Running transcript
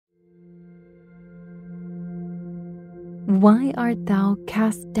Why art thou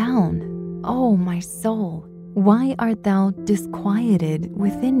cast down, O my soul? Why art thou disquieted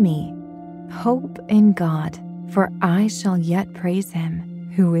within me? Hope in God, for I shall yet praise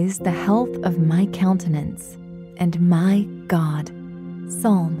him, who is the health of my countenance, and my God.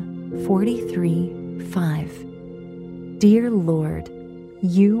 Psalm 43:5. Dear Lord,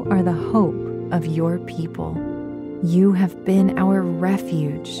 you are the hope of your people. You have been our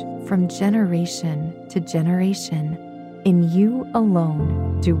refuge from generation to generation. In you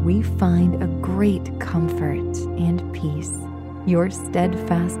alone do we find a great comfort and peace. Your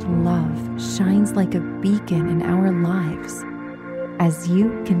steadfast love shines like a beacon in our lives as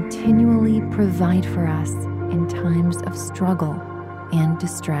you continually provide for us in times of struggle and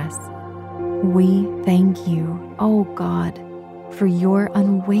distress. We thank you, O God, for your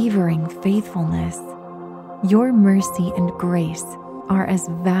unwavering faithfulness. Your mercy and grace are as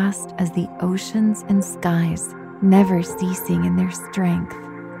vast as the oceans and skies, never ceasing in their strength.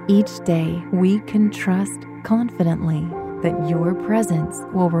 Each day we can trust confidently that your presence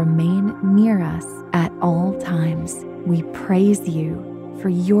will remain near us at all times. We praise you for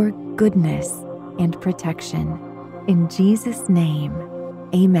your goodness and protection. In Jesus' name,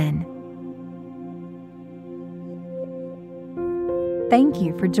 amen. Thank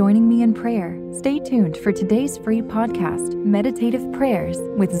you for joining me in prayer. Stay tuned for today's free podcast, Meditative Prayers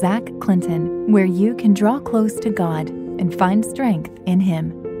with Zach Clinton, where you can draw close to God and find strength in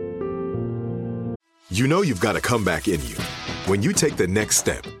Him. You know you've got a comeback in you. When you take the next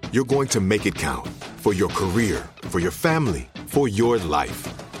step, you're going to make it count for your career, for your family, for your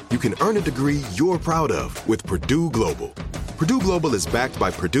life. You can earn a degree you're proud of with Purdue Global. Purdue Global is backed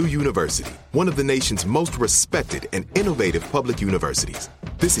by Purdue University, one of the nation's most respected and innovative public universities.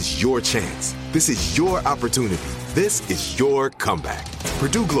 This is your chance. This is your opportunity. This is your comeback.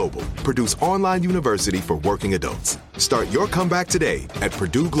 Purdue Global, Purdue's online university for working adults. Start your comeback today at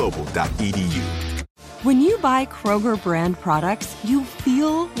purdueglobal.edu. When you buy Kroger brand products, you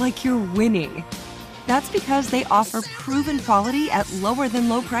feel like you're winning. That's because they offer proven quality at lower than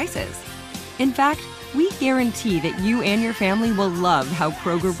low prices. In fact, we guarantee that you and your family will love how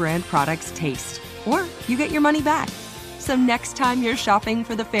Kroger brand products taste, or you get your money back. So next time you're shopping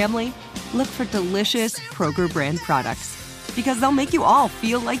for the family, look for delicious Kroger brand products, because they'll make you all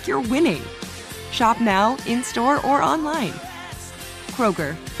feel like you're winning. Shop now, in-store, or online.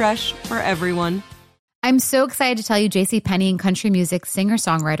 Kroger, fresh for everyone. I'm so excited to tell you JCPenney and country music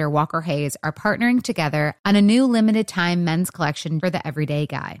singer-songwriter Walker Hayes are partnering together on a new limited-time men's collection for the everyday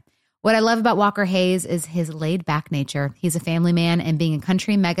guy. What I love about Walker Hayes is his laid-back nature. He's a family man, and being a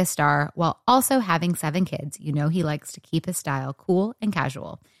country megastar while also having 7 kids, you know he likes to keep his style cool and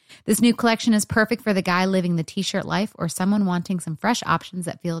casual. This new collection is perfect for the guy living the t-shirt life or someone wanting some fresh options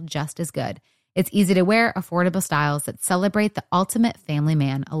that feel just as good. It's easy to wear, affordable styles that celebrate the ultimate family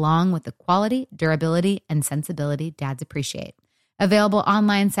man, along with the quality, durability, and sensibility dads appreciate. Available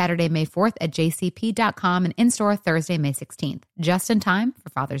online Saturday, May 4th at jcp.com and in-store Thursday, May 16th. Just in time for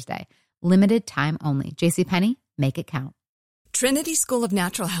Father's Day. Limited time only. JCPenney, make it count. Trinity School of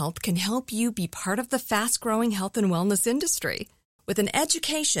Natural Health can help you be part of the fast-growing health and wellness industry. With an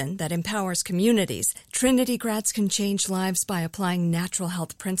education that empowers communities, Trinity grads can change lives by applying natural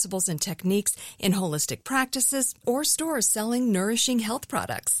health principles and techniques in holistic practices or stores selling nourishing health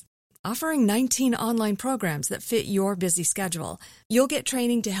products. Offering 19 online programs that fit your busy schedule, you'll get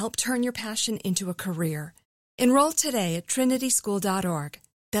training to help turn your passion into a career. Enroll today at trinityschool.org.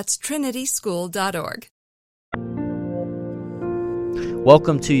 That's trinityschool.org.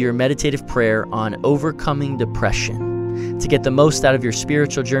 Welcome to your meditative prayer on overcoming depression. To get the most out of your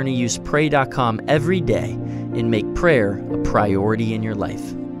spiritual journey, use pray.com every day and make prayer a priority in your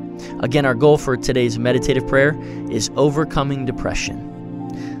life. Again, our goal for today's meditative prayer is overcoming depression.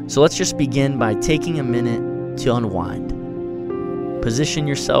 So let's just begin by taking a minute to unwind. Position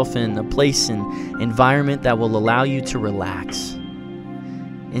yourself in a place and environment that will allow you to relax.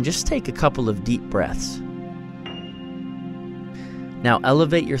 And just take a couple of deep breaths. Now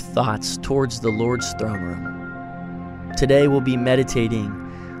elevate your thoughts towards the Lord's throne room. Today we'll be meditating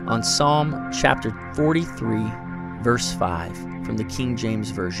on Psalm chapter 43, verse 5 from the King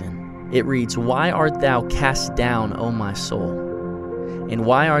James Version. It reads, "Why art thou cast down, O my soul? And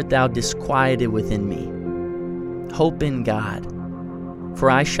why art thou disquieted within me? Hope in God, for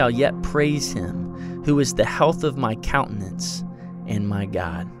I shall yet praise him, who is the health of my countenance and my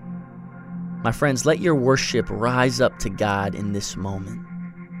God." My friends, let your worship rise up to God in this moment.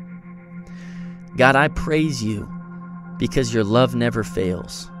 God, I praise you because your love never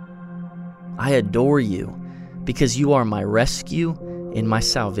fails. I adore you because you are my rescue and my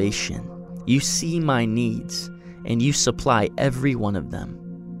salvation. You see my needs, and you supply every one of them.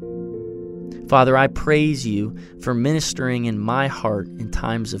 Father, I praise you for ministering in my heart in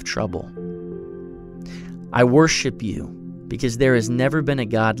times of trouble. I worship you because there has never been a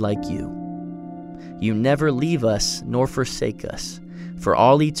God like you. You never leave us nor forsake us. For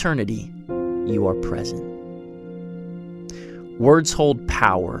all eternity, you are present. Words hold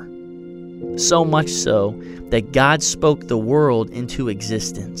power, so much so that God spoke the world into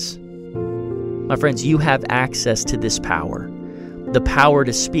existence. My friends, you have access to this power, the power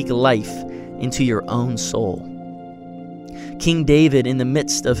to speak life into your own soul. King David, in the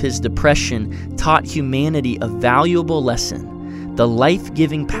midst of his depression, taught humanity a valuable lesson, the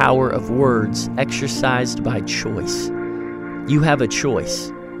life-giving power of words exercised by choice. You have a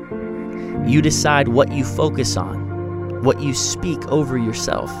choice. You decide what you focus on, what you speak over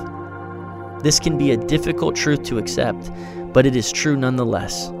yourself. This can be a difficult truth to accept, but it is true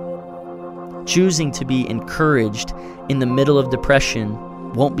nonetheless. Choosing to be encouraged in the middle of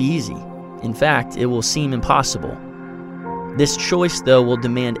depression won't be easy. In fact, it will seem impossible. This choice, though, will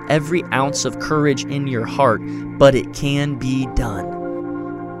demand every ounce of courage in your heart, but it can be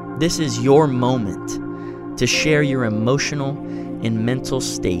done. This is your moment to share your emotional and mental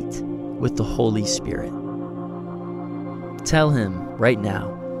state with the Holy Spirit. Tell him right now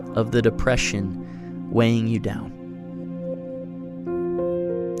of the depression weighing you down.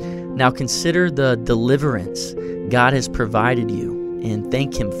 Now consider the deliverance God has provided you and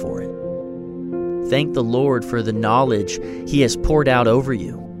thank him for it. Thank the Lord for the knowledge he has poured out over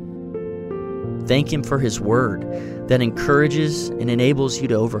you. Thank him for his word that encourages and enables you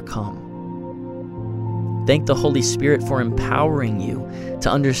to overcome. Thank the Holy Spirit for empowering you to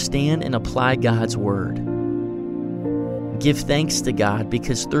understand and apply God's word. Give thanks to God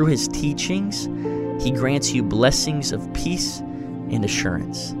because through his teachings, he grants you blessings of peace and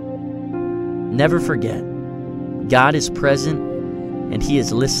assurance. Never forget, God is present and he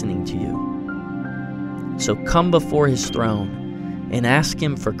is listening to you. So come before his throne and ask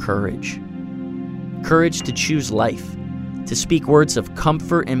him for courage. Courage to choose life, to speak words of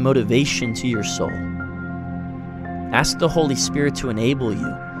comfort and motivation to your soul. Ask the Holy Spirit to enable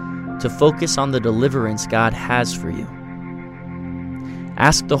you to focus on the deliverance God has for you.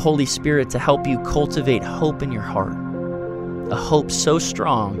 Ask the Holy Spirit to help you cultivate hope in your heart, a hope so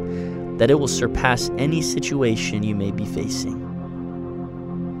strong that it will surpass any situation you may be facing.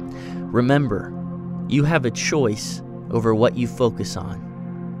 Remember, you have a choice over what you focus on.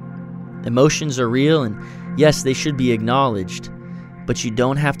 Emotions are real, and yes, they should be acknowledged, but you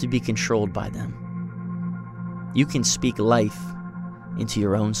don't have to be controlled by them. You can speak life into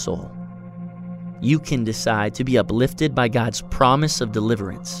your own soul. You can decide to be uplifted by God's promise of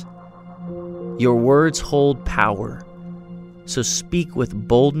deliverance. Your words hold power, so speak with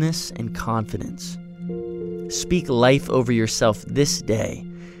boldness and confidence. Speak life over yourself this day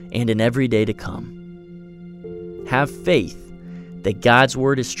and in every day to come. Have faith that God's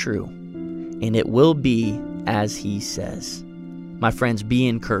word is true, and it will be as he says. My friends, be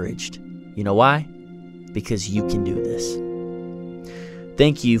encouraged. You know why? Because you can do this.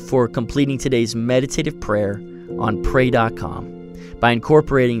 Thank you for completing today's meditative prayer on pray.com. By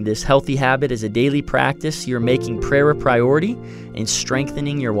incorporating this healthy habit as a daily practice, you're making prayer a priority and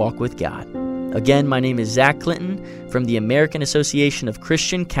strengthening your walk with God. Again, my name is Zach Clinton from the American Association of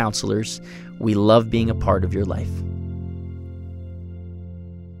Christian Counselors. We love being a part of your life.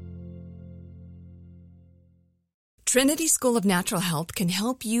 Trinity School of Natural Health can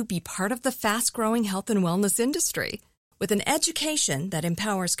help you be part of the fast-growing health and wellness industry. With an education that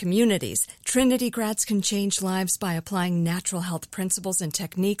empowers communities, Trinity grads can change lives by applying natural health principles and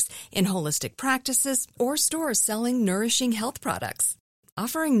techniques in holistic practices or stores selling nourishing health products.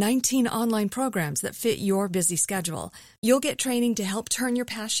 Offering 19 online programs that fit your busy schedule, you'll get training to help turn your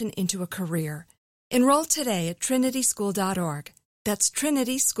passion into a career. Enroll today at trinityschool.org. That's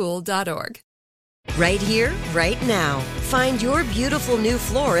trinityschool.org. Right here, right now. Find your beautiful new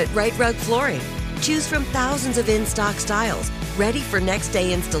floor at Right Rug Flooring. Choose from thousands of in-stock styles, ready for next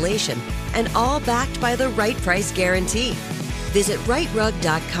day installation, and all backed by the right price guarantee. Visit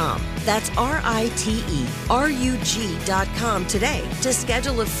rightrug.com. That's RITERUG.com today to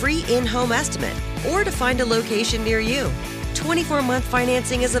schedule a free in-home estimate or to find a location near you. 24-month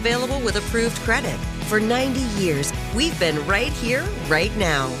financing is available with approved credit. For 90 years, we've been right here, right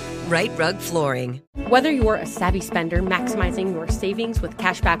now. Right Rug Flooring. Whether you're a savvy spender maximizing your savings with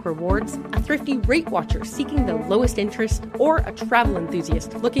cashback rewards, a thrifty rate watcher seeking the lowest interest, or a travel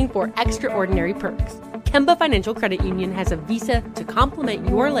enthusiast looking for extraordinary perks, Kemba Financial Credit Union has a visa to complement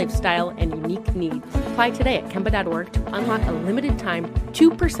your lifestyle and unique needs. Apply today at Kemba.org to unlock a limited time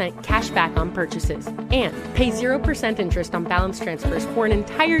 2% cash back on purchases and pay 0% interest on balance transfers for an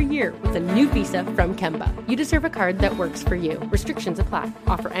entire year with a new visa from Kemba. You deserve a card that works for you. Restrictions apply.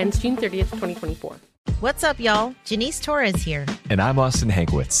 Offer ends June 30th, 2024. What's up, y'all? Janice Torres here. And I'm Austin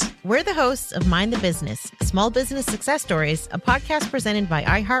Hankwitz. We're the hosts of Mind the Business, Small Business Success Stories, a podcast presented by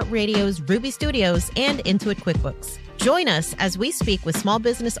iHeartRadio's Ruby Studios and Intuit QuickBooks. Join us as we speak with small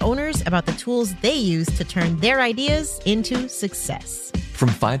business owners about the tools they use to turn their ideas into success. From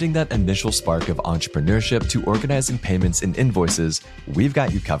finding that initial spark of entrepreneurship to organizing payments and invoices, we've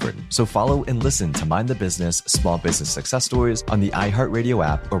got you covered. So follow and listen to Mind the Business, Small Business Success Stories on the iHeartRadio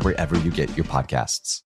app or wherever you get your podcasts.